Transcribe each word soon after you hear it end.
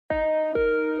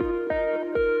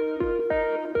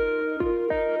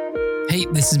Hey,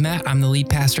 this is Matt. I'm the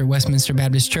lead pastor at Westminster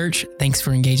Baptist Church. Thanks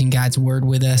for engaging God's Word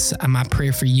with us. My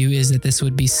prayer for you is that this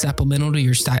would be supplemental to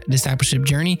your discipleship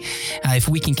journey. If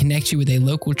we can connect you with a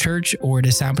local church or a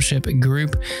discipleship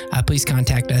group, please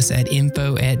contact us at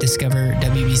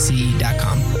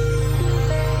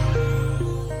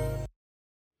info@discoverwbc.com.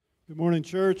 Good morning,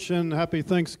 church, and happy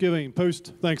Thanksgiving,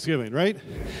 post-Thanksgiving, right?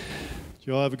 Did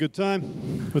you all have a good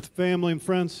time with family and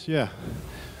friends? Yeah.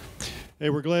 Hey,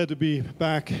 we're glad to be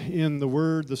back in the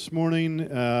Word this morning.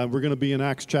 We're going to be in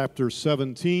Acts chapter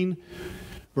 17,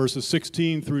 verses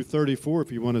 16 through 34,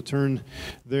 if you want to turn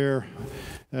there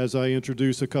as I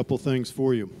introduce a couple things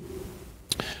for you.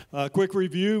 Quick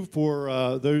review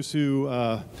for those who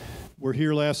were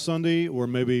here last Sunday or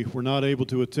maybe were not able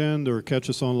to attend or catch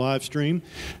us on live stream.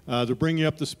 To bring you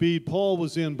up to speed, Paul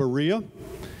was in Berea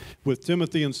with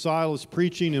Timothy and Silas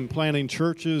preaching and planting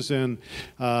churches, and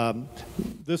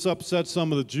this upset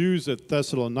some of the Jews at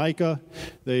Thessalonica.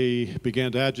 They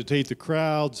began to agitate the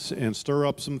crowds and stir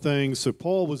up some things. So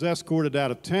Paul was escorted out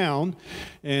of town,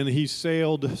 and he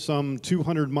sailed some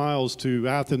 200 miles to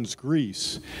Athens,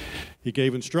 Greece. He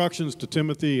gave instructions to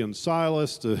Timothy and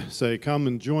Silas to say, come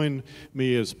and join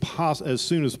me as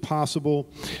soon as possible.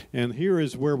 And here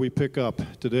is where we pick up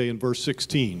today in verse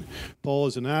 16. Paul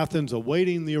is in Athens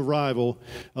awaiting the arrival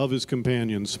of his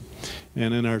companions.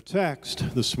 And in our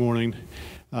text this morning,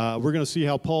 we're going to see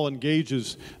how Paul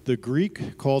engages the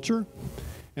Greek culture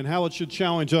and how it should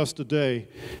challenge us today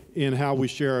in how we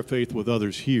share our faith with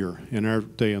others here in our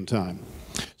day and time.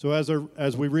 So as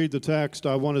we read the text,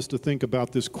 I want us to think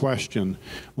about this question.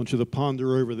 I want you to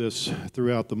ponder over this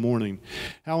throughout the morning.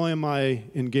 How am I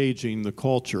engaging the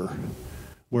culture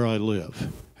where I live?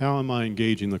 How am I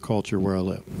engaging the culture where I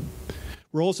live?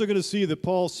 We're also going to see that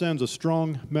Paul sends a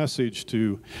strong message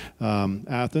to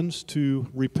Athens to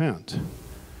repent,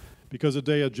 because a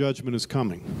day of judgment is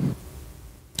coming.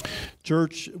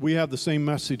 Church, we have the same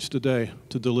message today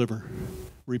to deliver.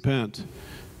 Repent,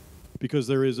 because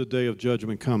there is a day of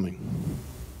judgment coming.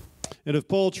 And if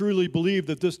Paul truly believed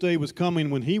that this day was coming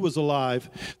when he was alive,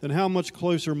 then how much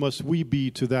closer must we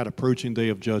be to that approaching day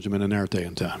of judgment in our day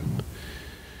and time?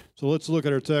 So let's look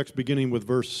at our text beginning with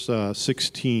verse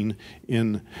 16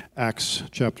 in Acts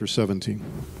chapter 17.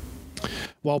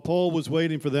 While Paul was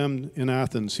waiting for them in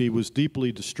Athens, he was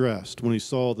deeply distressed when he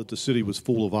saw that the city was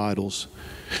full of idols.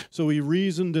 So he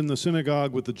reasoned in the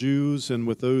synagogue with the Jews and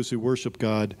with those who worship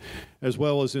God, as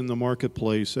well as in the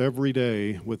marketplace every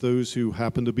day with those who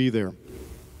happened to be there.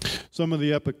 Some of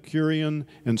the Epicurean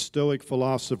and Stoic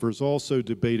philosophers also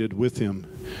debated with him.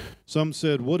 Some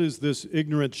said, "What is this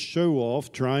ignorant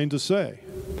show-off trying to say?"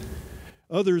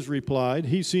 Others replied,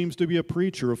 "He seems to be a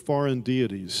preacher of foreign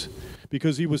deities,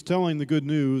 because he was telling the good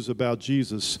news about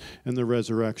Jesus and the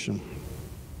resurrection."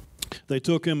 They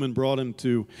took him and brought him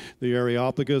to the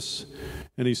Areopagus,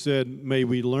 and he said, "May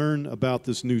we learn about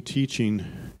this new teaching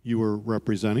you are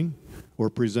presenting,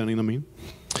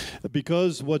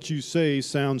 because what you say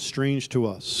sounds strange to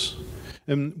us,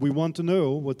 and we want to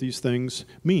know what these things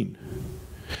mean."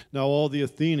 Now all the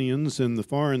Athenians and the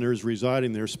foreigners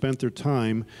residing there spent their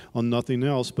time on nothing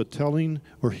else but telling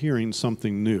or hearing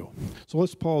something new. So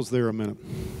let's pause there a minute.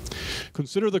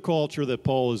 Consider the culture that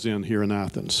Paul is in here in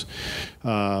Athens.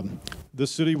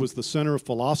 This city was the center of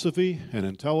philosophy and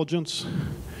intelligence.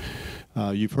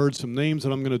 You've heard some names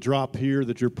that I'm going to drop here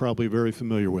that you're probably very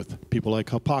familiar with. People like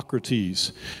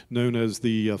Hippocrates, known as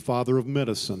the father of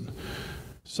medicine.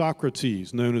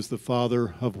 Socrates, known as the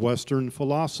father of Western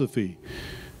philosophy.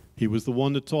 He was the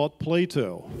one that taught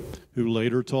Plato, who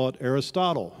later taught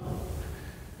Aristotle.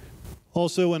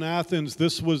 Also in Athens,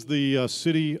 this was the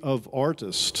city of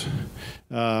artists.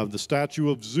 The statue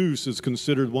of Zeus is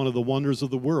considered one of the wonders of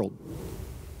the world.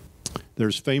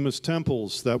 There's famous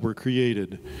temples that were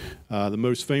created. The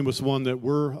most famous one that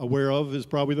we're aware of is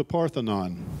probably the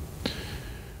Parthenon.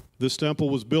 This temple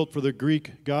was built for the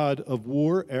Greek god of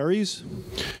war, Ares,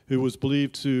 who was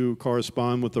believed to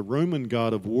correspond with the Roman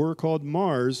god of war called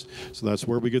Mars. So that's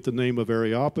where we get the name of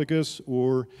Areopagus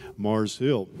or Mars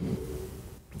Hill.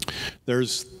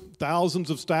 There's thousands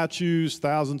of statues,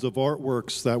 thousands of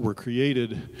artworks that were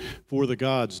created for the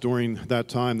gods during that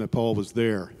time that Paul was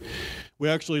there. We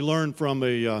actually learned from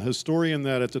a historian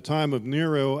that at the time of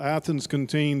Nero, Athens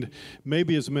contained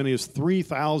maybe as many as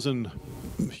 3,000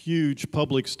 huge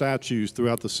public statues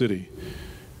throughout the city.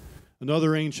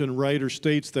 Another ancient writer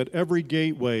states that every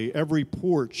gateway, every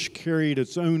porch carried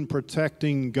its own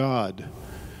protecting god.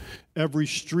 Every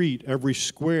street, every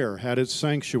square had its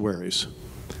sanctuaries.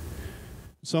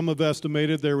 Some have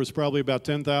estimated there was probably about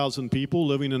 10,000 people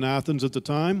living in Athens at the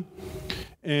time.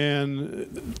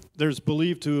 And there's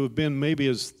believed to have been maybe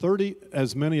as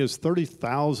many as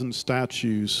 30,000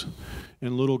 statues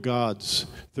and little gods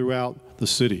throughout the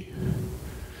city.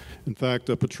 In fact,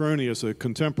 Petronius, a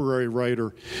contemporary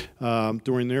writer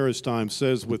during Nero's time,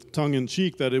 says with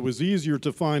tongue-in-cheek that it was easier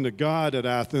to find a god at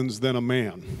Athens than a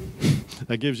man.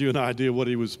 That gives you an idea of what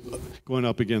he was going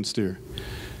up against here.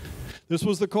 This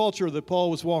was the culture that Paul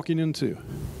was walking into.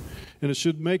 And it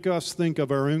should make us think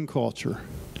of our own culture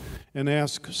and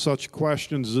ask such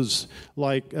questions as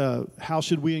like, how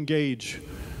should we engage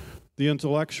the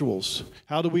intellectuals?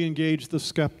 How do we engage the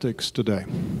skeptics today?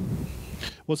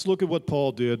 Let's look at what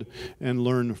Paul did and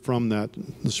learn from that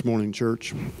this morning,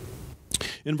 church.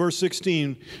 In verse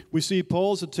 16, we see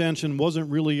Paul's attention wasn't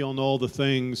really on all the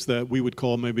things that we would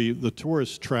call maybe the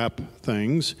tourist trap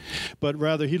things, but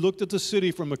rather he looked at the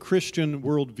city from a Christian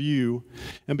worldview,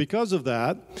 and because of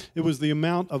that, it was the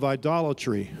amount of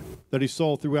idolatry that he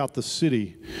saw throughout the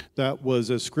city that was,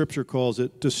 as Scripture calls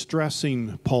it,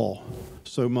 distressing Paul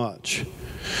so much.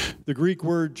 The Greek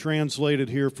word translated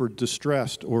here for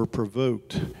distressed or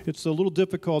provoked, it's a little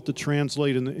difficult to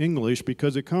translate in English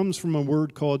because it comes from a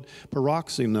word called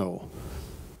paroxino,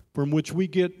 from which we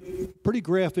get pretty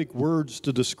graphic words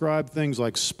to describe things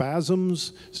like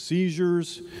spasms,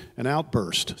 seizures, and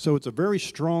outburst. So it's a very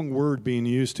strong word being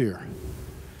used here.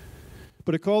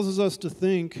 But it causes us to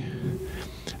think,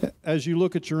 as you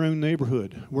look at your own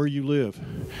neighborhood, where you live,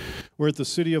 we're at the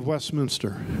city of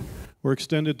Westminster, we're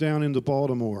extended down into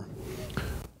Baltimore.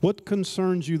 What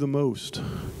concerns you the most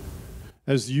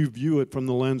as you view it from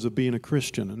the lens of being a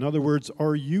Christian? In other words,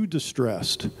 are you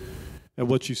distressed at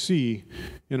what you see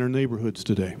in our neighborhoods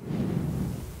today?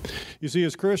 You see,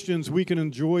 as Christians, we can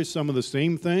enjoy some of the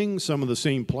same things, some of the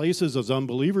same places as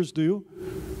unbelievers do,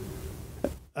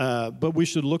 but we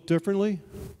should look differently,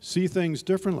 see things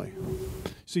differently.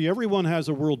 See, everyone has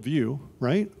a worldview,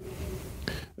 right?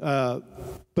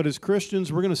 But as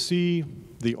Christians, we're going to see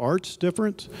the arts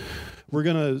different. We're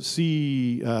going to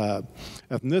see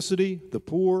ethnicity, the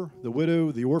poor, the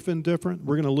widow, the orphan different.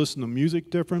 We're going to listen to music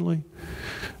differently.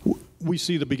 We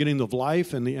see the beginning of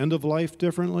life and the end of life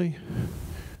differently.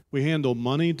 We handle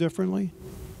money differently.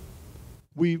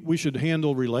 We should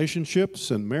handle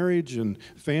relationships and marriage and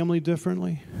family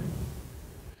differently.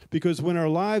 Because when our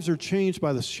lives are changed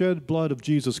by the shed blood of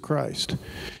Jesus Christ,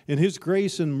 and His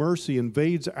grace and mercy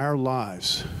invades our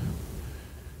lives,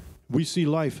 we see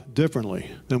life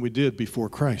differently than we did before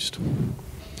Christ.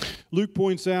 Luke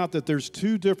points out that there's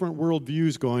two different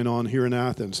worldviews going on here in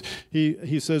Athens.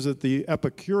 He says that the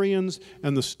Epicureans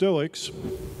and the Stoics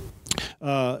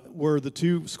were the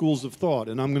two schools of thought,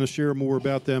 and I'm going to share more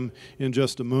about them in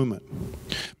just a moment.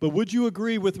 But would you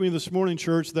agree with me this morning,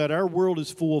 church, that our world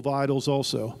is full of idols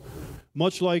also,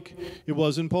 much like it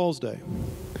was in Paul's day?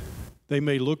 They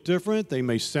may look different, they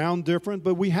may sound different,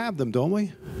 but we have them, don't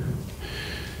we?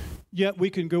 Yet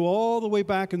we can go all the way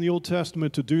back in the Old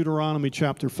Testament to Deuteronomy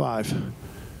chapter 5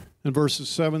 and verses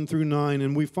 7 through 9,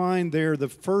 and we find there the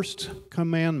first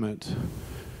commandment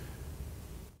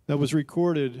that was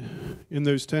recorded in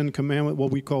those 10 commandments,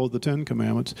 what we call the 10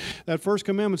 commandments. That first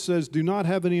commandment says, "Do not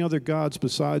have any other gods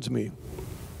besides me.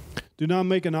 Do not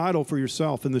make an idol for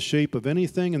yourself in the shape of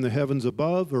anything in the heavens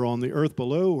above or on the earth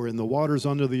below or in the waters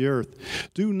under the earth.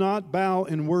 Do not bow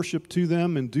in worship to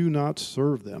them and do not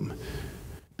serve them.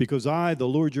 Because I, the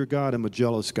Lord your God, am a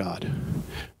jealous God,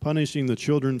 punishing the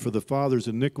children for the father's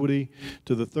iniquity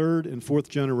to the third and fourth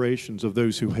generations of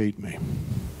those who hate me."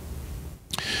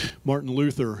 Martin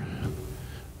Luther,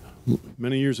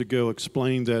 many years ago,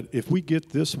 explained that if we get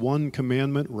this one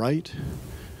commandment right,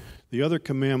 the other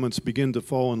commandments begin to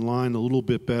fall in line a little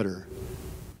bit better.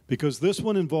 Because this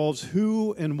one involves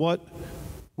who and what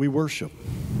we worship.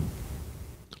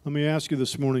 Let me ask you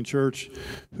this morning, church,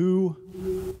 who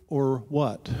or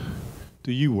what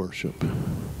do you worship?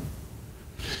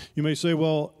 You may say,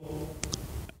 well,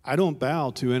 I don't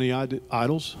bow to any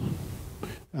idols.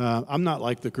 I'm not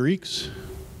like the Greeks.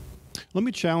 Let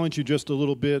me challenge you just a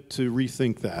little bit to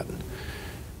rethink that.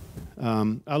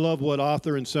 I love what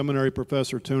author and seminary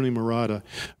professor Tony Murata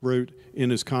wrote in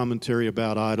his commentary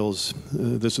about idols.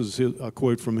 This is a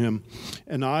quote from him.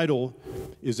 "An idol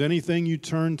is anything you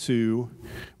turn to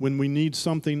when we need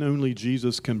something only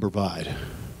Jesus can provide."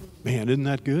 Man, isn't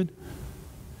that good?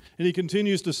 And he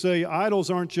continues to say,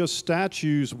 idols aren't just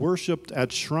statues worshipped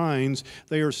at shrines.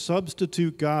 They are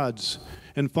substitute gods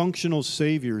and functional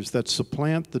saviors that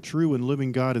supplant the true and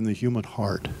living God in the human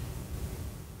heart.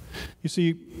 You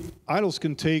see, idols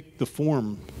can take the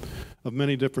form of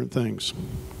many different things.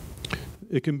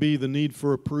 It can be the need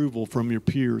for approval from your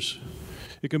peers.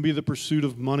 It can be the pursuit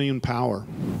of money and power.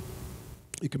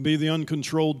 It can be the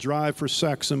uncontrolled drive for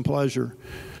sex and pleasure,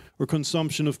 or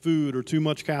consumption of food, or too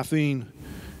much caffeine.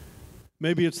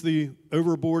 Maybe it's the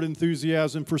overboard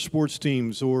enthusiasm for sports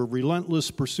teams, or relentless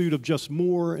pursuit of just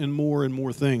more and more and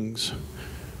more things.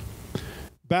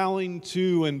 Bowing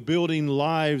to and building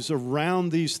lives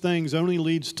around these things only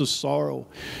leads to sorrow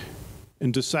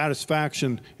and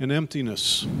dissatisfaction and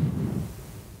emptiness.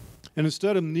 And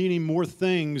instead of needing more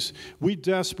things, we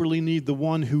desperately need the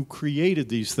one who created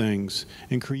these things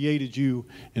and created you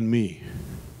and me.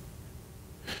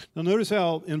 Now notice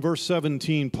how in verse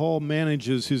 17, Paul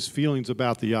manages his feelings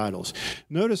about the idols.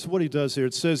 Notice what he does here.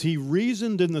 It says, he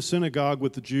reasoned in the synagogue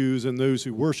with the Jews and those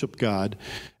who worship God,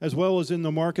 as well as in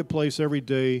the marketplace every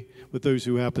day with those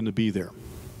who happen to be there.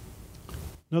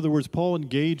 In other words, Paul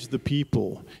engaged the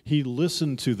people. He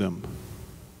listened to them.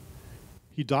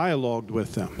 He dialogued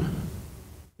with them.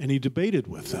 And he debated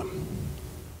with them.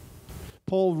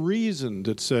 Paul reasoned,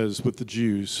 it says, with the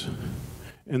Jews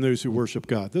and those who worship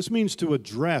God. This means to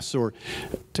address or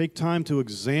take time to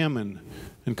examine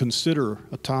and consider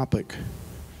a topic.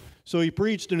 So he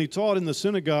preached and he taught in the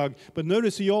synagogue, but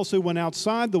notice he also went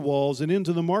outside the walls and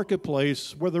into the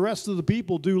marketplace where the rest of the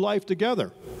people do life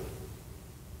together.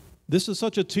 This is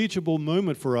such a teachable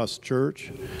moment for us,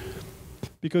 church,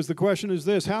 because the question is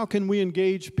this: how can we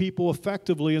engage people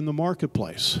effectively in the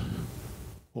marketplace?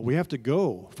 Well, we have to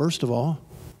go, first of all.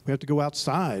 We have to go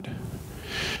outside.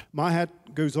 My hat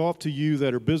goes off to you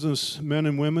that are businessmen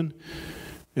and women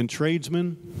and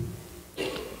tradesmen,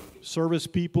 service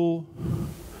people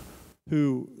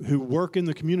who work in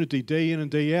the community day in and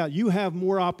day out. You have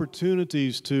more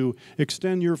opportunities to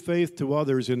extend your faith to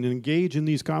others and engage in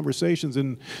these conversations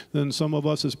than some of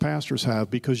us as pastors have,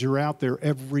 because you're out there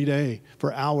every day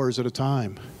for hours at a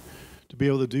time to be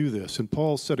able to do this. And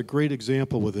Paul set a great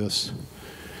example with this.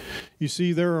 You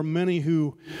see, there are many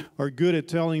who are good at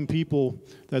telling people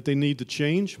that they need to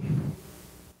change,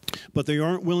 but they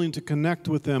aren't willing to connect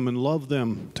with them and love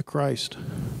them to Christ.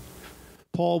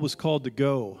 Paul was called to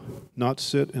go, not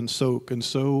sit and soak, and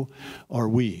so are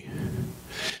we.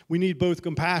 We need both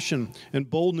compassion and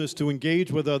boldness to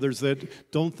engage with others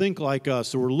that don't think like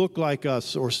us or look like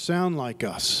us or sound like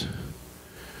us.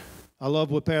 I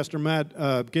love what Pastor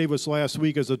Matt gave us last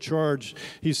week as a charge.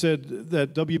 He said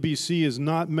that WBC is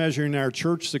not measuring our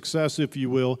church success, if you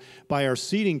will, by our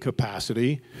seating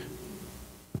capacity,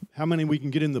 how many we can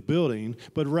get in the building,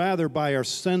 but rather by our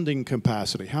sending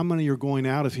capacity. How many are going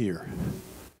out of here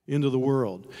into the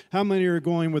world? How many are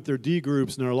going with their D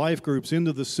groups and their life groups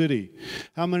into the city?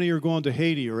 How many are going to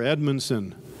Haiti or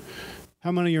Edmondson?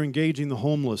 How many are engaging the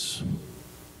homeless,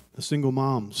 the single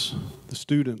moms, the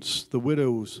students, the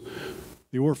widows,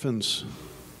 the orphans?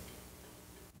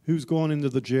 Who's going into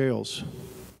the jails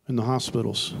and the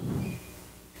hospitals?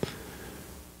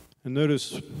 And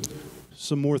notice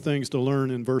some more things to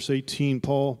learn in verse 18.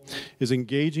 Paul is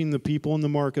engaging the people in the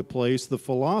marketplace. The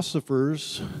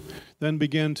philosophers then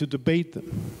began to debate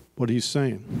them, what he's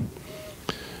saying,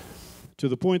 to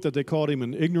the point that they called him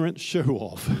an ignorant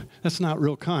show-off. That's not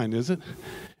real kind, is it?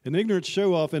 An ignorant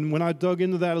show-off. And when I dug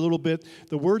into that a little bit,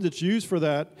 the word that's used for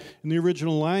that in the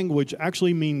original language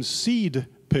actually means seed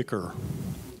picker.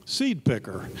 Seed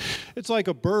picker. It's like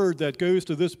a bird that goes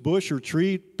to this bush or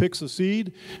tree, picks a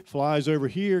seed, flies over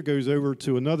here, goes over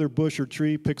to another bush or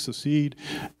tree, picks a seed,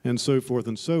 and so forth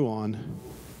and so on.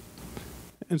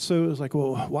 And so it's like,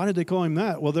 well, why did they call him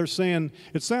that? Well, they're saying,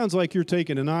 it sounds like you're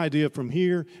taking an idea from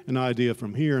here, an idea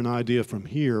from here, an idea from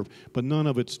here, but none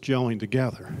of it's gelling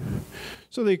together.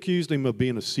 So they accused him of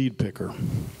being a seed picker.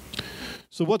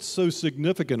 So what's so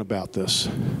significant about this?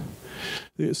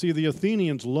 See, the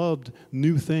Athenians loved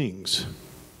new things,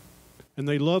 and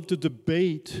they loved to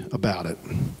debate about it.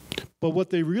 But what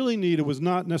they really needed was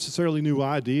not necessarily new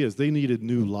ideas. They needed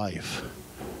new life.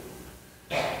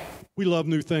 We love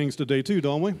new things today too,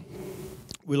 don't we?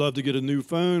 We love to get a new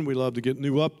phone. We love to get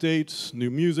new updates,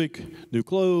 new music, new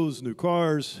clothes, new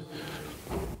cars.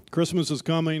 Christmas is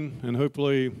coming, and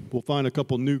hopefully we'll find a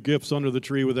couple new gifts under the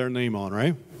tree with our name on,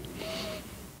 right?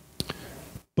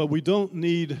 But we don't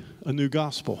need a new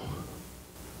gospel.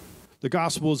 The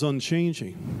gospel is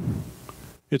unchanging.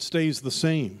 It stays the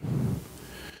same.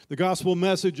 The gospel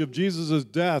message of Jesus'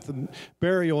 death and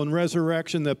burial and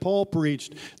resurrection that Paul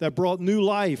preached that brought new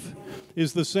life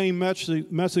is the same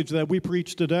message that we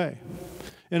preach today.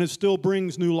 And it still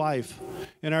brings new life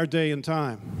in our day and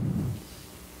time.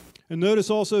 And notice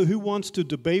also who wants to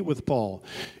debate with Paul.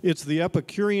 It's the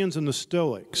Epicureans and the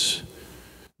Stoics.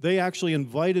 They actually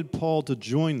invited Paul to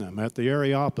join them at the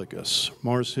Areopagus,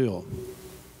 Mars Hill.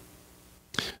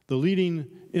 The leading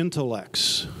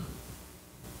intellects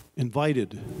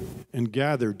invited and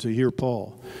gathered to hear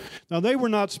Paul. Now, they were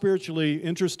not spiritually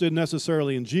interested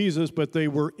necessarily in Jesus, but they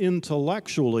were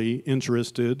intellectually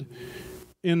interested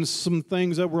in some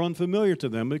things that were unfamiliar to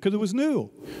them because it was new.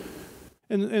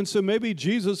 And so maybe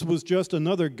Jesus was just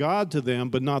another God to them,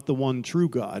 but not the one true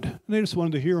God. And they just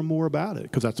wanted to hear more about it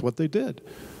because that's what they did.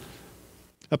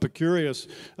 Epicurus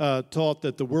taught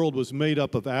that the world was made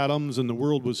up of atoms and the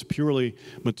world was purely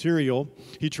material.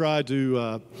 He tried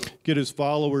to get his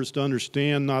followers to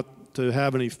understand not to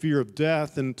have any fear of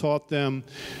death and taught them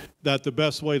that the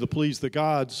best way to please the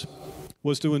gods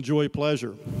was to enjoy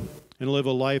pleasure and live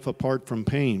a life apart from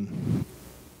pain.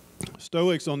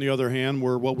 Stoics, on the other hand,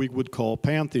 were what we would call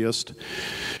pantheists.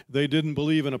 They didn't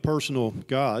believe in a personal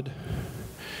God.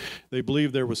 They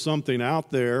believed there was something out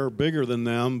there bigger than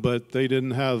them, but they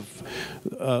didn't have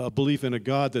a belief in a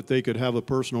God that they could have a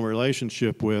personal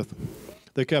relationship with.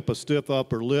 They kept a stiff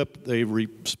upper lip. They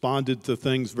responded to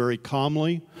things very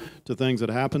calmly, to things that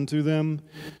happened to them.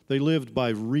 They lived by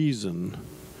reason.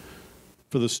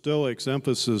 For the Stoics,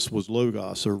 emphasis was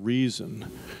logos, or reason.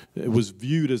 It was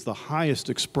viewed as the highest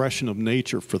expression of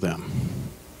nature for them.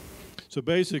 So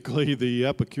basically, the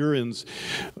Epicureans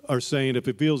are saying, if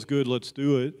it feels good, let's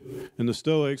do it. And the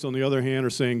Stoics, on the other hand, are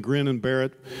saying, grin and bear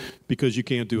it because you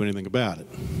can't do anything about it.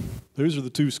 Those are the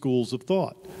two schools of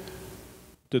thought.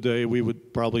 Today, we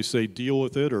would probably say deal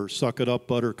with it or suck it up,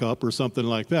 buttercup, or something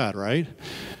like that, right?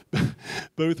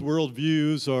 Both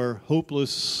worldviews are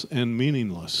hopeless and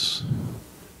meaningless.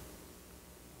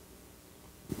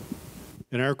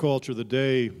 In our culture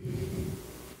today,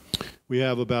 we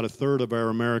have about a third of our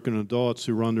American adults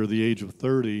who are under the age of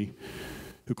 30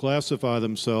 who classify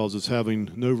themselves as having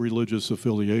no religious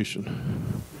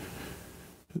affiliation.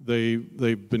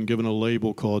 They've been given a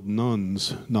label called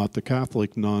nuns, not the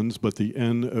Catholic nuns, but the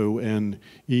N-O-N-E-S,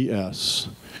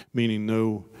 meaning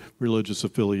no religious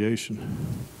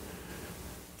affiliation.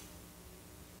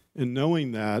 And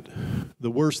knowing that,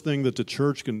 the worst thing that the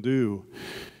church can do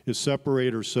is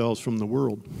separate ourselves from the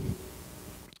world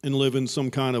and live in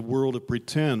some kind of world of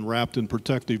pretend wrapped in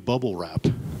protective bubble wrap.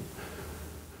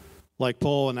 Like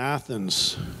Paul in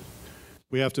Athens,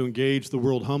 we have to engage the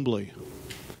world humbly,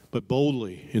 but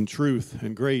boldly, in truth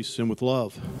and grace and with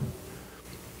love.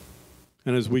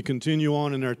 And as we continue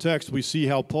on in our text, we see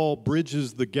how Paul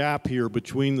bridges the gap here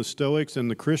between the Stoics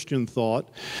and the Christian thought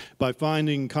by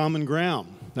finding common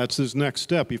ground. That's his next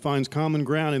step. He finds common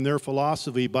ground in their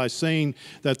philosophy by saying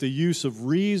that the use of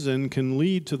reason can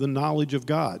lead to the knowledge of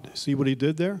God. See what he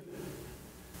did there?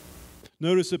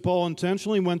 Notice that Paul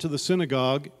intentionally went to the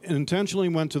synagogue and intentionally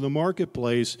went to the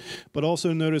marketplace, but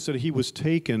also notice that he was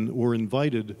taken or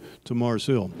invited to Mars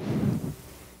Hill.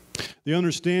 The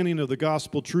understanding of the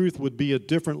gospel truth would be at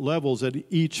different levels at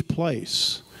each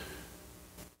place.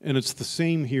 And it's the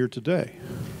same here today.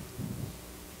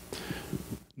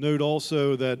 Note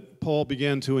also that Paul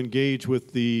began to engage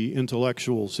with the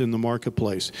intellectuals in the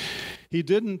marketplace. He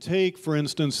didn't take, for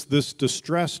instance, this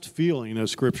distressed feeling,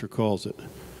 as Scripture calls it,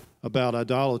 about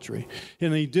idolatry.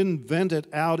 And he didn't vent it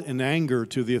out in anger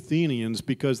to the Athenians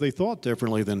because they thought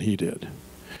differently than he did.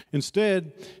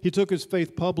 Instead, he took his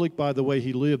faith public by the way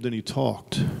he lived and he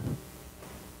talked.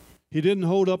 He didn't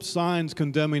hold up signs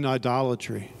condemning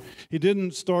idolatry. He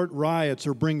didn't start riots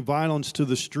or bring violence to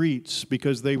the streets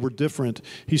because they were different.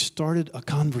 He started a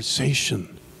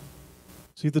conversation.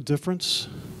 See the difference?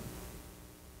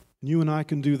 You and I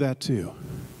can do that too.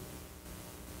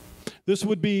 This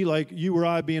would be like you or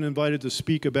I being invited to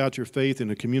speak about your faith in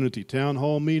a community town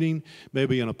hall meeting,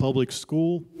 maybe in a public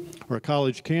school or a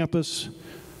college campus.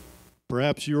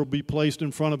 Perhaps you'll be placed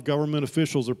in front of government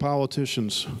officials or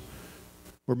politicians.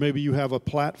 Or maybe you have a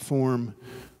platform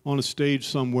on a stage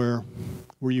somewhere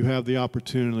where you have the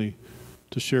opportunity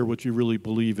to share what you really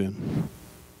believe in.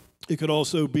 It could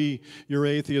also be your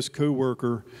atheist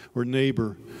coworker or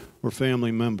neighbor or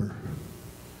family member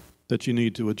that you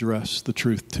need to address the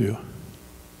truth to.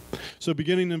 So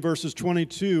beginning in verses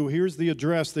 22, here's the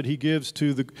address that he gives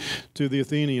to the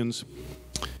Athenians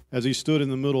as he stood in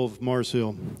the middle of Mars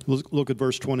Hill. Look at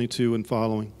verse 22 and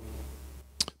following.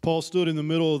 Paul stood in the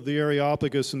middle of the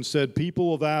Areopagus and said,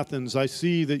 "People of Athens, I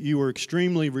see that you are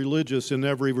extremely religious in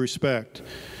every respect.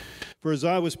 For as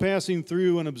I was passing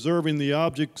through and observing the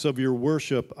objects of your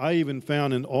worship, I even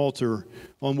found an altar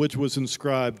on which was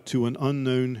inscribed to an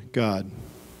unknown God.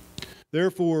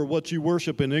 Therefore, what you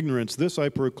worship in ignorance, this I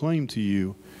proclaim to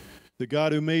you, the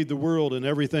God who made the world and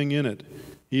everything in it.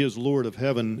 He is Lord of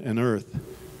heaven and earth.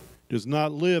 He does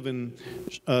not live in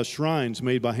shrines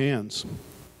made by hands.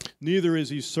 Neither is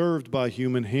he served by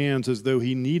human hands as though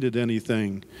he needed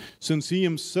anything, since he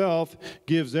himself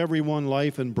gives everyone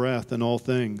life and breath and all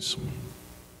things.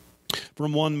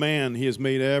 From one man he has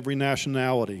made every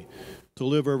nationality to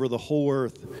live over the whole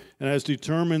earth, and has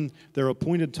determined their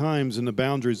appointed times and the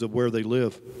boundaries of where they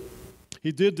live.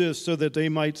 He did this so that they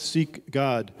might seek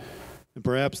God, and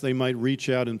perhaps they might reach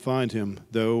out and find him,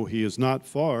 though he is not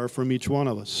far from each one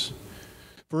of us.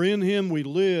 For in him we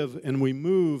live and we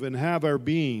move and have our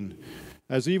being,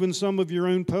 as even some of your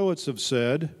own poets have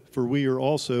said, for we are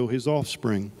also his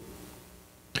offspring.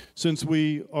 Since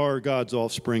we are God's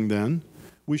offspring, then,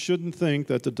 we shouldn't think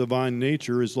that the divine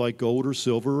nature is like gold or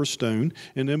silver or stone,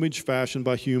 an image fashioned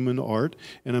by human art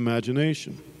and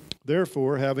imagination.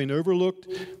 Therefore, having overlooked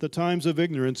the times of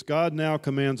ignorance, God now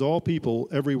commands all people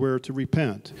everywhere to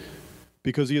repent,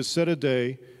 because he has set a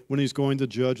day when he's going to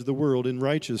judge the world in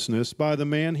righteousness by the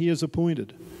man he has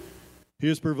appointed. He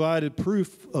has provided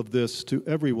proof of this to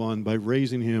everyone by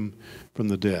raising him from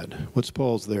the dead. What's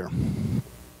Paul's there?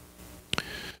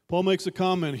 Paul makes a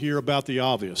comment here about the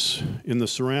obvious in the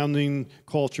surrounding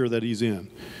culture that he's in,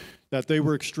 that they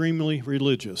were extremely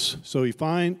religious. So he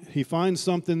finds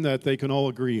something that they can all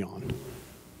agree on.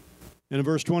 And in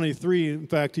verse 23, in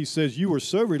fact, he says, you were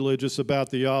so religious about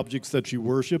the objects that you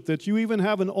worship that you even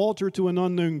have an altar to an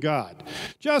unknown God.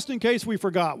 Just in case we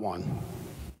forgot one.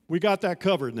 We got that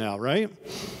covered now, right?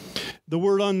 The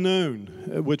word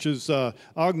unknown, which is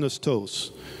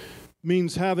agnostos,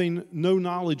 means having no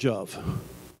knowledge of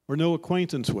or no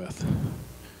acquaintance with.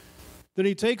 Then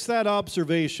he takes that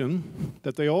observation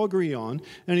that they all agree on,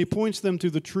 and he points them to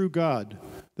the true God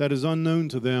that is unknown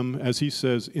to them, as he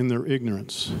says, in their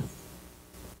ignorance.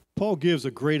 Paul gives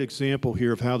a great example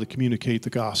here of how to communicate the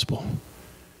gospel.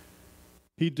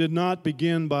 He did not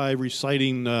begin by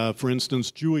reciting, for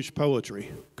instance, Jewish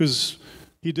poetry, because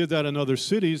he did that in other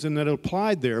cities and that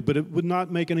applied there, but it would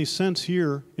not make any sense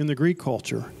here in the Greek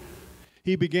culture.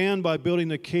 He began by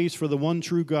building a case for the one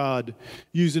true God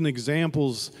using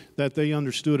examples that they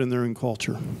understood in their own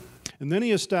culture. And then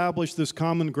he established this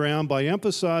common ground by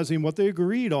emphasizing what they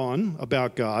agreed on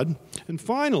about God. And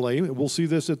finally, we'll see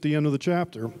this at the end of the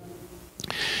chapter,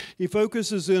 he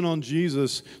focuses in on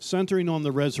Jesus, centering on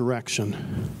the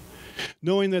resurrection,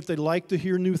 knowing that they like to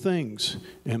hear new things.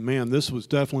 And man, this was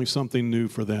definitely something new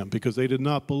for them because they did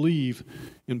not believe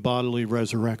in bodily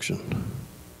resurrection.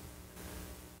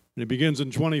 And it begins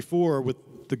in 24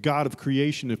 with the God of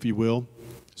creation, if you will,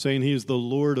 saying he is the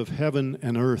Lord of heaven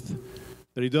and earth,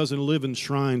 that he doesn't live in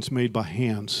shrines made by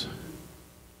hands.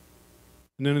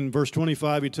 And then in verse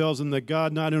 25, he tells them that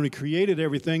God not only created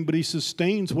everything, but he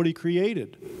sustains what he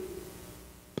created.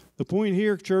 The point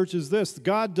here, church, is this: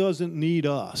 God doesn't need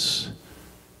us,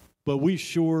 but we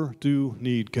sure do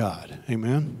need God.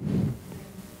 Amen?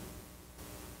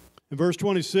 In verse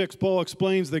 26, Paul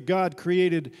explains that God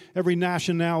created every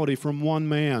nationality from one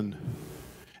man,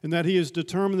 and that he has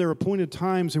determined their appointed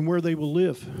times and where they will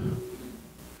live.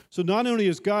 So not only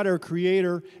is God our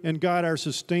creator and God our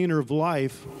sustainer of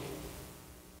life,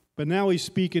 but now he's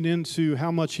speaking into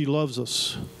how much he loves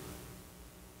us.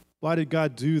 Why did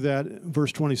God do that?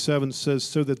 Verse 27 says,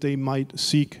 so that they might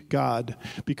seek God,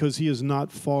 because he is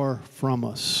not far from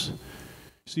us.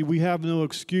 See, we have no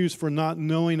excuse for not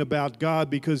knowing about God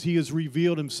because he has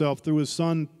revealed himself through his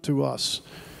Son to us.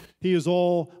 He is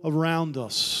all around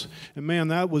us. And man,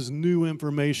 that was new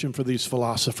information for these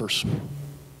philosophers.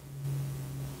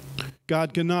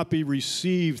 God cannot be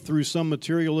received through some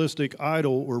materialistic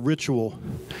idol or ritual.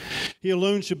 He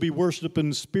alone should be worshiped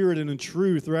in spirit and in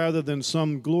truth rather than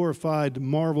some glorified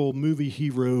Marvel movie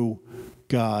hero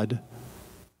God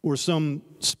or some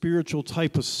spiritual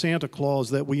type of Santa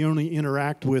Claus that we only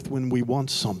interact with when we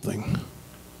want something.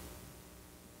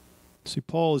 See,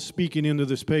 Paul is speaking into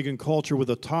this pagan culture with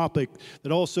a topic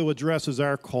that also addresses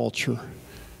our culture.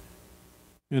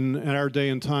 In our day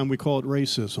and time, we call it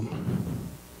racism.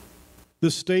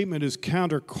 This statement is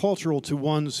countercultural to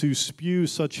ones who spew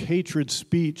such hatred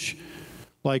speech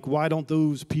like, why don't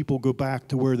those people go back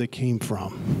to where they came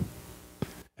from?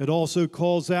 It also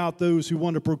calls out those who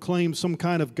want to proclaim some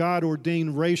kind of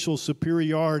God-ordained racial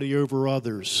superiority over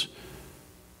others.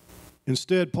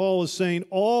 Instead, Paul is saying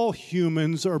all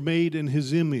humans are made in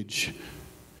his image,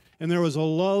 and there is a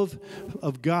love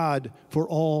of God for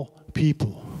all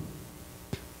people.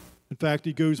 In fact,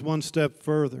 he goes one step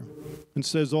further and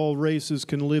says all races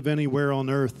can live anywhere on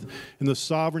earth, and the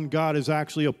sovereign God has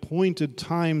actually appointed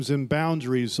times and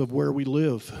boundaries of where we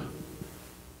live.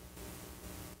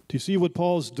 Do you see what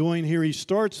Paul's doing here? He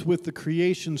starts with the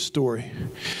creation story.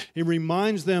 He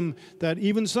reminds them that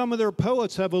even some of their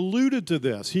poets have alluded to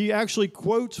this. He actually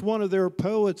quotes one of their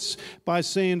poets by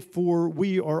saying, "For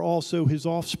we are also his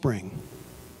offspring."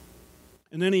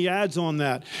 And then he adds on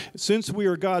that, since we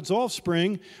are God's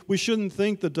offspring, we shouldn't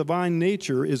think the divine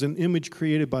nature is an image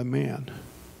created by man.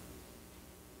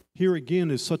 Here again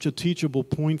is such a teachable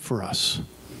point for us.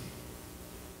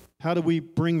 How do we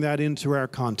bring that into our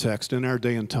context in our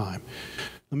day and time?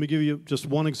 Let me give you just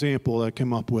one example that I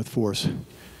came up with for us.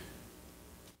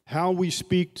 How we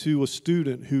speak to a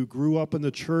student who grew up in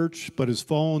the church but has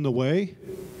fallen away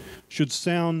should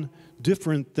sound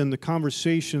different than the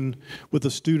conversation with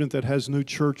a student that has no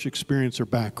church experience or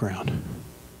background.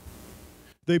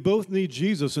 They both need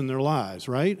Jesus in their lives,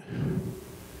 right?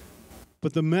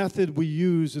 But the method we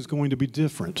use is going to be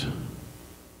different.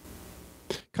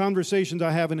 Conversations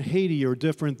I have in Haiti are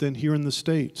different than here in the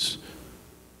States.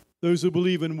 Those who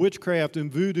believe in witchcraft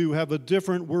and voodoo have a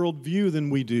different worldview than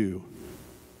we do.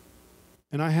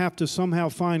 And I have to somehow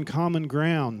find common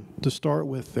ground to start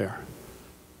with there.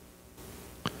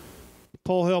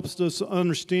 Paul helps us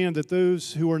understand that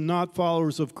those who are not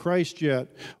followers of Christ yet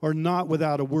are not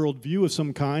without a worldview of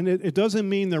some kind. It doesn't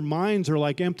mean their minds are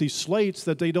like empty slates,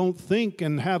 that they don't think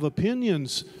and have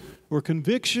opinions or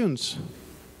convictions.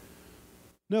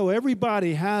 No,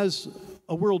 everybody has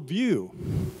a worldview.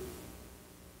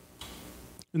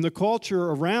 And the culture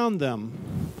around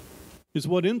them is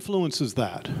what influences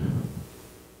that.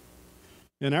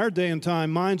 In our day and time,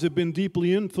 minds have been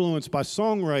deeply influenced by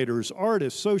songwriters,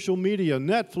 artists, social media,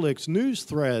 Netflix, news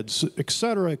threads,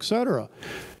 etc., etc.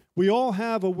 We all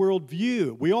have a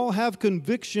worldview. We all have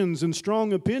convictions and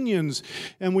strong opinions,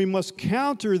 and we must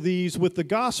counter these with the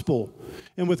gospel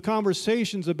and with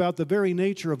conversations about the very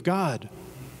nature of God.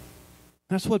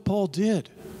 That's what Paul did.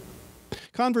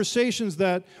 Conversations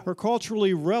that are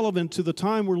culturally relevant to the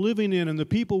time we're living in and the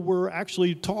people we're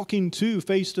actually talking to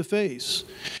face to face.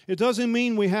 It doesn't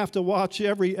mean we have to watch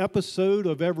every episode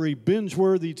of every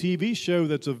binge-worthy TV show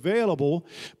that's available,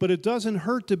 but it doesn't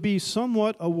hurt to be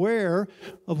somewhat aware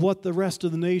of what the rest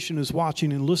of the nation is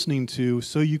watching and listening to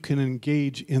so you can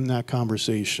engage in that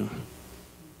conversation.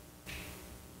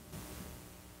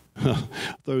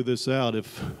 Throw this out.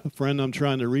 If a friend I'm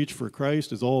trying to reach for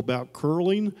Christ is all about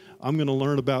curling, I'm going to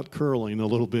learn about curling a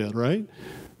little bit, right?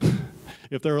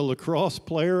 If they're a lacrosse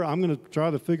player, I'm going to try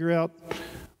to figure out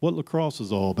what lacrosse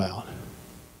is all about.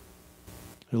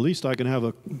 At least I can have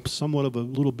a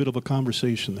little bit of a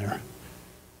conversation there.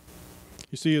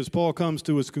 You see, as Paul comes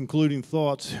to his concluding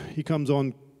thoughts, he comes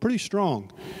on pretty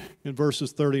strong in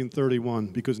verses 30 and 31,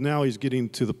 because now he's getting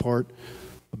to the part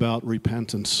about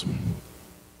repentance.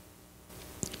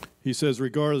 He says,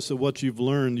 regardless of what you've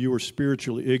learned, you are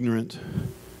spiritually ignorant. And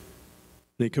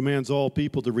he commands all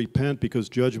people to repent because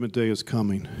judgment day is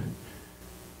coming.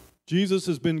 Jesus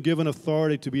has been given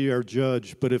authority to be our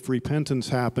judge, but if repentance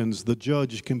happens, the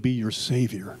judge can be your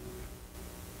Savior.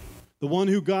 The one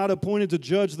who God appointed to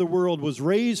judge the world was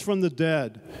raised from the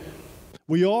dead.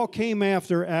 We all came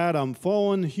after Adam,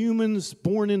 fallen humans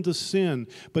born into sin.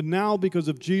 But now, because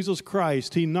of Jesus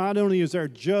Christ, he not only is our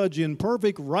judge in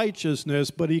perfect righteousness,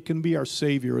 but he can be our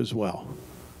Savior as well.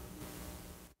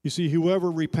 You see, whoever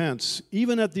repents,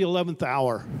 even at the 11th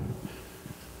hour,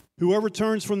 whoever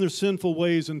turns from their sinful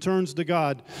ways and turns to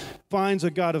God, finds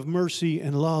a God of mercy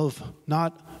and love,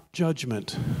 not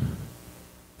judgment.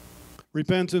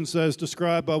 Repentance, as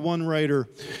described by one writer,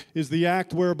 is the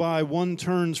act whereby one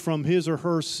turns from his or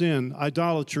her sin,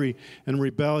 idolatry, and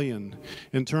rebellion,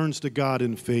 and turns to God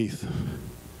in faith.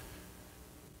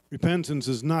 Repentance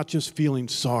is not just feeling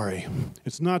sorry.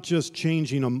 It's not just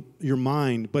changing your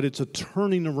mind, but it's a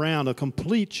turning around, a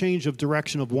complete change of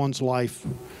direction of one's life.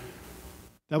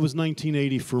 That was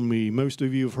 1980 for me. Most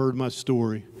of you have heard my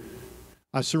story.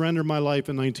 I surrendered my life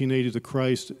in 1980 to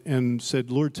Christ and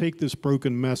said, Lord, take this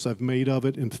broken mess I've made of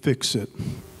it and fix it.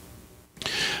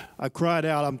 I cried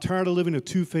out, I'm tired of living a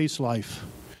two-faced life.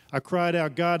 I cried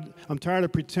out, God, I'm tired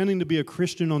of pretending to be a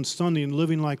Christian on Sunday and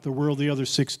living like the world the other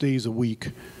 6 days a week.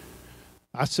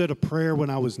 I said a prayer when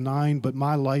I was 9, but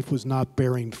my life was not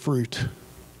bearing fruit.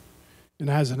 And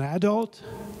as an adult,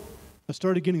 I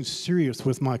started getting serious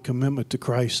with my commitment to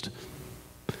Christ.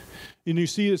 And you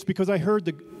see, it's because I heard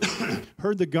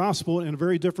the gospel in a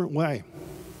very different way.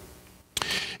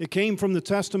 It came from the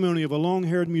testimony of a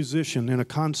long-haired musician in a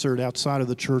concert outside of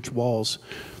the church walls.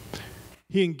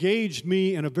 He engaged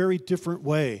me in a very different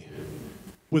way,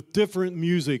 with different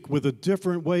music, with a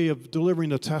different way of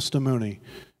delivering a testimony.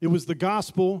 It was the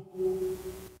gospel,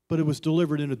 but it was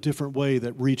delivered in a different way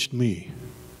that reached me.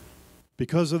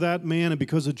 Because of that man and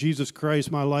because of Jesus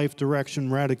Christ, my life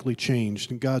direction radically changed,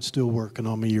 and God's still working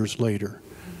on me years later.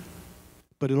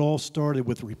 But it all started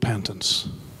with repentance.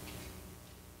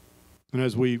 And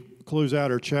as we close out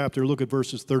our chapter, look at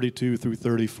verses 32 through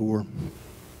 34.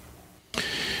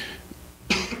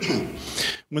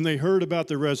 When they heard about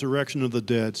the resurrection of the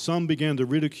dead, some began to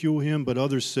ridicule him, but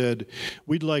others said,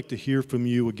 "We'd like to hear from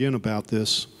you again about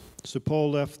this." So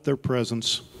Paul left their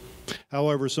presence.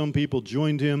 However, some people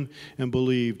joined him and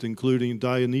believed, including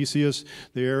Dionysius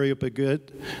the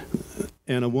Areopagite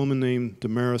and a woman named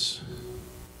Damaris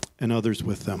and others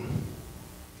with them.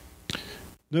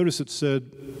 Notice it said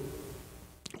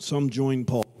some joined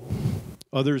Paul.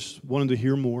 Others wanted to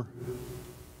hear more.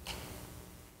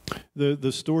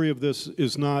 The story of this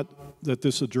is not that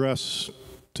this address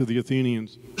to the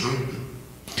Athenians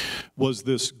was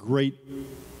this great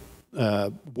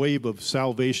wave of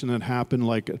salvation that happened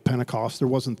like at Pentecost. There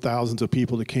wasn't thousands of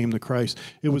people that came to Christ.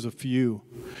 It was a few.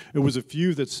 It was a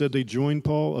few that said they joined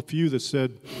Paul, a few that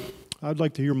said, "I'd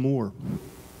like to hear more."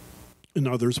 And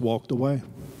others walked away.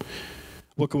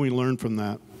 What can we learn from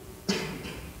that?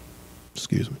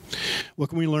 Excuse me. What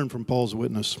can we learn from Paul's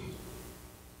witness?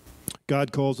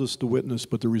 God calls us to witness,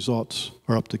 but the results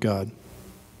are up to God.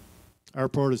 Our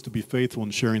part is to be faithful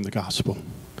in sharing the gospel.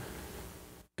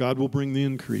 God will bring the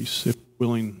increase if we're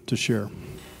willing to share.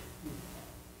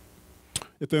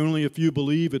 If only if you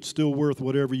believe, it's still worth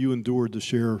whatever you endured to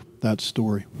share that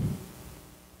story.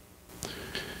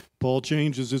 Paul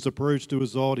changes his approach to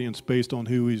his audience based on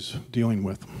who he's dealing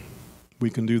with. We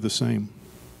can do the same.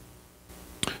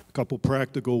 A couple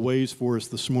practical ways for us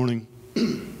this morning.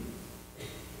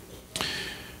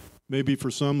 Maybe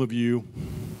for some of you,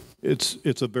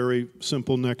 it's a very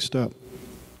simple next step.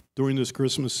 During this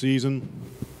Christmas season,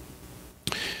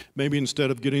 maybe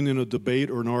instead of getting in a debate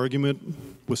or an argument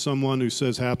with someone who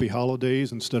says Happy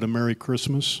Holidays instead of Merry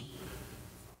Christmas,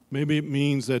 maybe it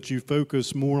means that you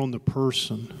focus more on the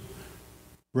person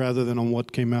rather than on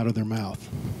what came out of their mouth.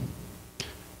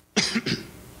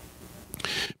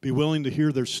 Be willing to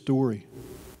hear their story.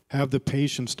 Have the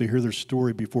patience to hear their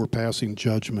story before passing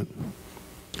judgment.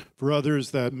 For others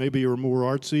that maybe are more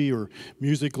artsy or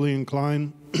musically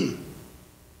inclined,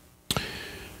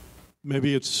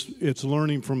 maybe it's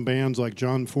learning from bands like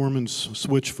John Foreman's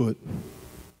Switchfoot,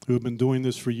 who have been doing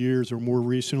this for years, or more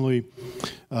recently,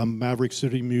 Maverick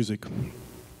City Music,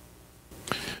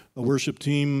 a worship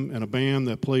team and a band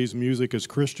that plays music as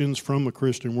Christians from a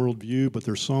Christian worldview, but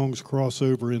their songs cross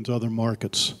over into other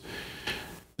markets.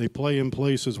 They play in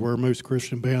places where most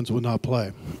Christian bands would not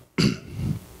play.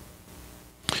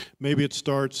 Maybe it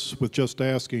starts with just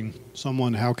asking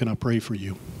someone, "How can I pray for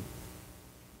you?"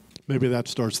 Maybe that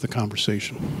starts the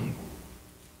conversation.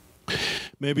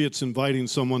 Maybe it's inviting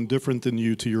someone different than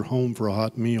you to your home for a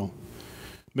hot meal.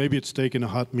 Maybe it's taking a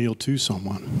hot meal to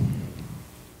someone.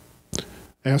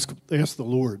 Ask the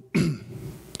Lord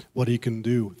what he can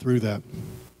do through that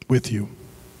with you.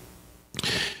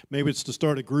 Maybe it's to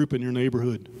start a group in your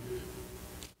neighborhood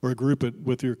or a group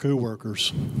with your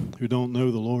coworkers who don't know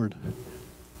the Lord.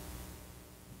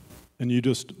 And you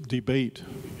just debate.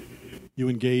 You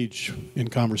engage in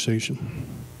conversation.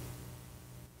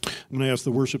 I'm going to ask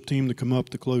the worship team to come up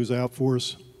to close out for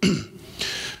us.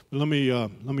 Let me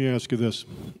ask you this.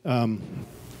 Thank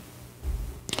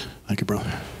you,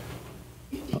 brother.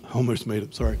 Almost made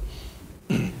it. Sorry.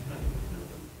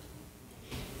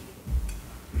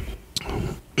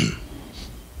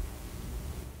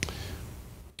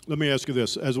 Let me ask you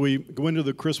this. As we go into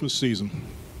the Christmas season,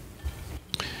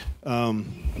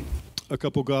 a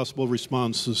couple gospel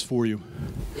responses for you.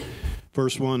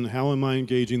 First one, how am I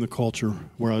engaging the culture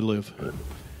where I live?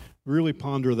 Really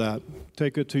ponder that.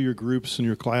 Take it to your groups and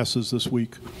your classes this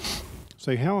week.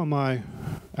 Say, how am I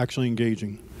actually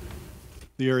engaging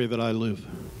the area that I live?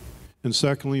 And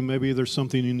secondly, maybe there's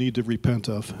something you need to repent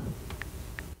of,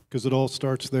 because it all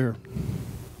starts there.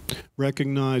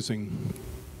 Recognizing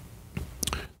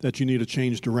that you need to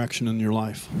change direction in your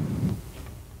life.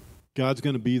 God's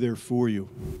going to be there for you.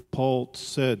 Paul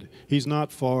said he's not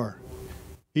far.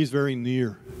 He's very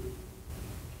near.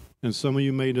 And some of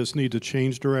you may just need to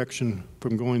change direction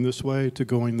from going this way to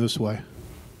going this way.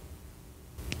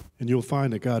 And you'll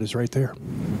find that God is right there.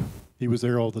 He was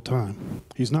there all the time.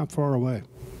 He's not far away.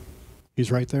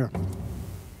 He's right there.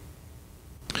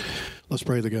 Let's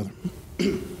pray together.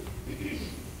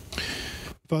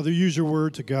 Father, use your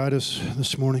word to guide us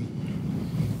this morning.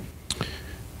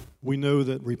 We know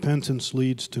that repentance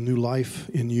leads to new life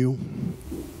in you.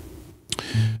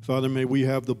 Father, may we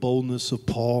have the boldness of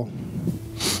Paul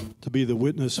to be the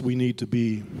witness we need to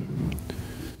be,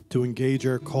 to engage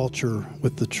our culture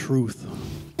with the truth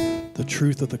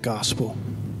of the gospel.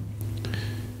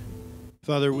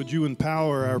 Father, would you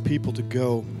empower our people to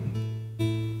go?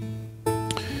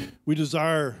 We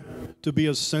desire to be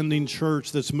a sending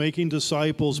church that's making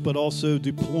disciples, but also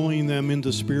deploying them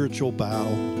into spiritual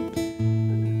battle.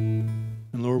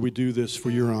 And Lord, we do this for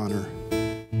your honor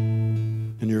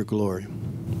and your glory.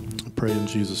 I pray in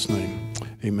Jesus' name.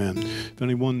 Amen. If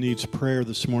anyone needs prayer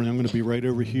this morning, I'm going to be right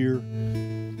over here.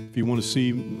 If you want to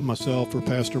see myself or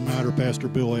Pastor Matt or Pastor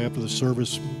Bill after the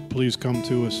service, please come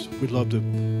to us. We'd love to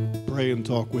pray and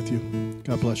talk with you.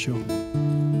 God bless you.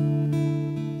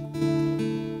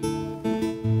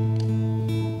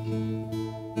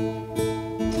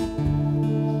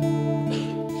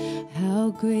 How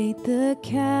great the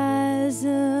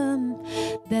chasm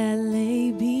that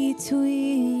lay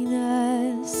between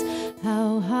us,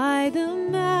 how high the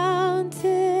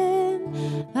mountain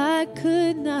I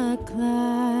could not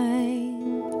climb.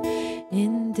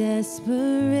 In desperation,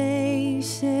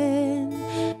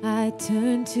 I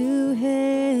turned to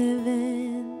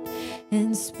heaven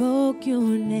and spoke your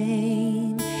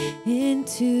name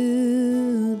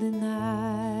into the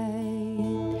night.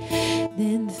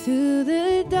 Then through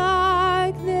the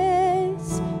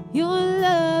darkness, your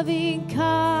loving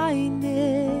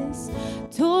kindness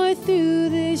tore through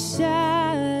the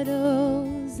shadows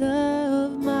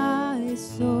of my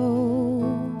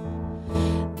soul.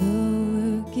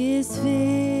 The work is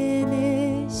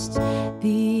finished,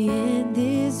 the end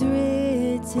is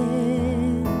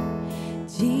written.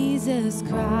 Jesus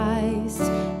Christ,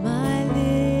 my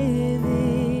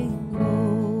living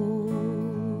hope.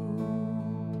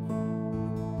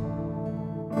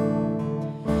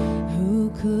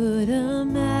 Who could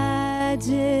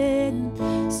imagine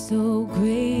so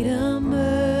great a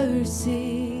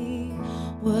mercy?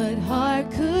 What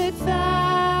heart could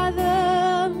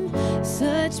fathom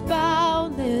such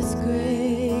boundless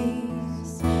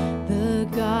grace? The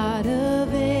God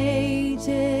of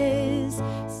ages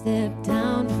stepped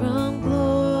down from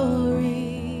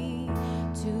glory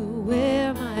to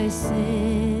wear my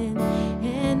sin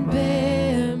and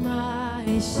bear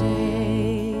my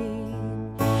shame.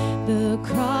 The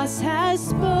cross has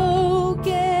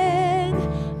spoken,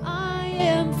 I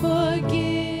am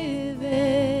forgiven.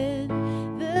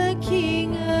 The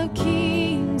King of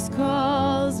Kings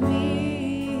calls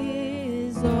me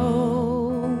his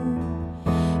own.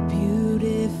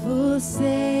 Beautiful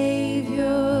Savior,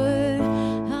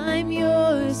 I'm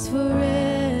yours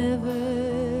forever.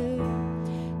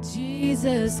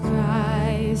 Jesus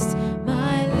Christ,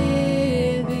 my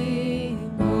living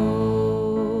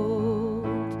hope.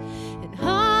 And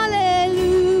hallelujah,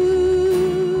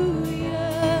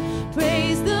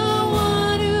 praise the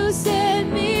one who set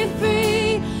me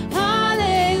free. Hallelujah,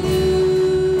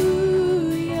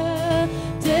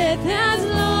 death has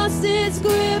lost its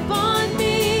grip on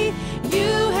me.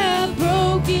 You have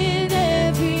broken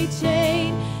every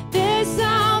chain. There's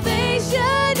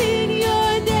salvation in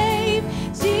your name,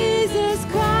 Jesus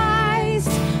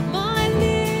Christ, my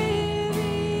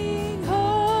living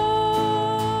hope.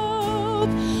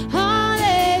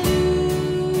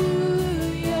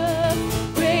 Hallelujah,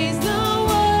 praise the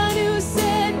one who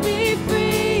set me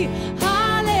free.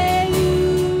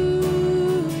 Hallelujah,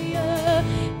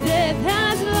 death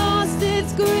has lost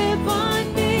its grip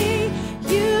on me.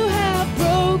 You have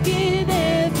broken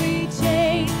every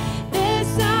chain. There's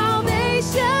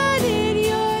salvation in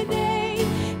your name,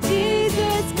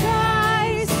 Jesus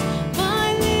Christ,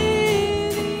 my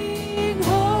living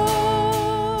hope.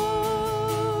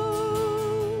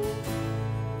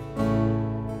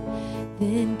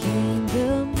 Then came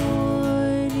the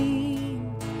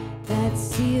morning that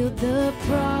sealed the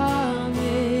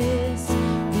promise.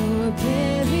 Your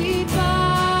buried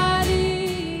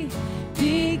body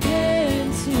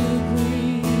began to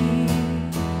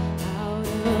breathe. Out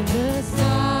of the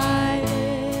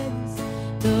silence,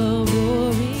 the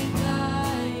roaring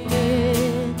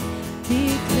lion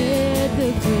declared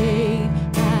the grave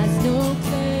has no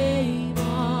claim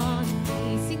on me.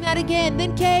 Sing that again.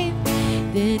 Then came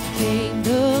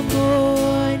the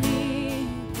morning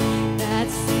that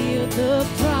sealed the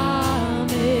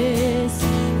promise.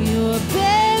 Your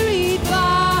buried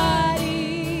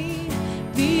body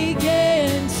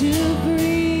began to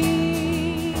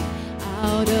breathe.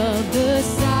 Out of the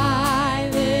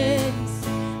silence,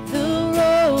 the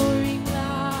roaring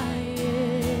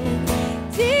lion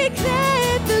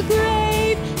declared the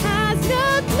grave has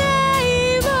no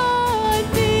claim on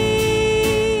me.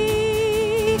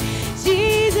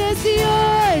 Jesus,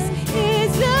 yours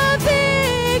is the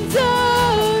victory.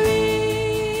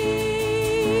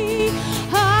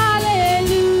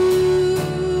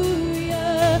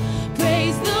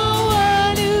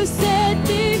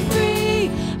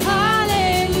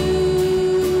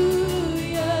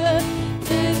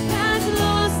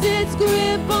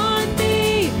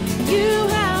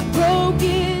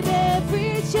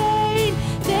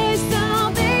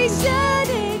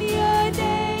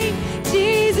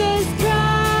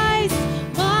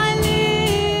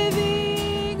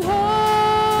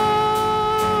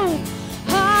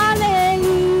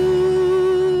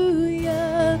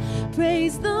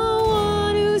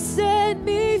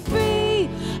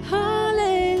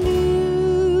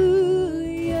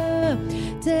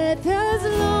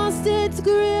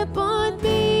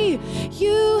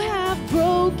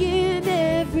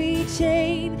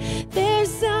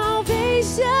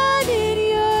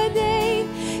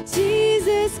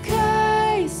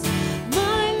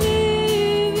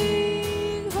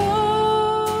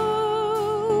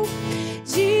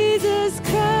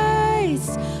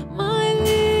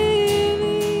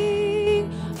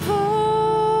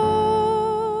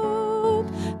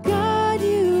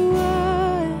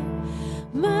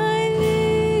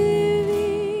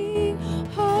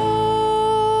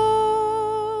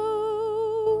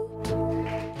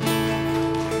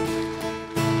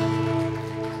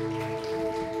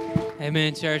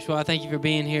 Amen, church. Well, I thank you for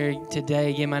being here today.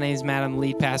 Again, my name is Matt. I'm the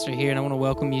lead pastor here, and I want to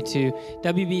welcome you to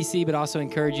WBC, but also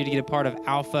encourage you to get a part of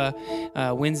Alpha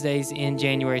Wednesdays in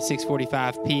January at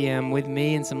 6:45 p.m. with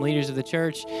me and some leaders of the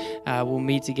church. We'll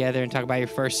meet together and talk about your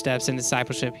first steps in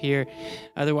discipleship here.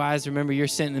 Otherwise, remember, you're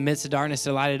sent in the midst of darkness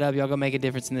to light it up. Y'all go make a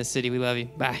difference in this city. We love you.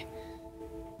 Bye.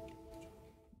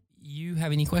 You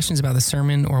have any questions about the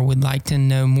sermon or would like to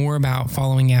know more about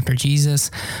following after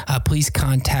Jesus, please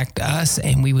contact us,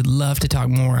 and we would love to talk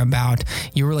more about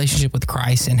your relationship with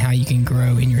Christ and how you can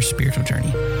grow in your spiritual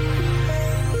journey.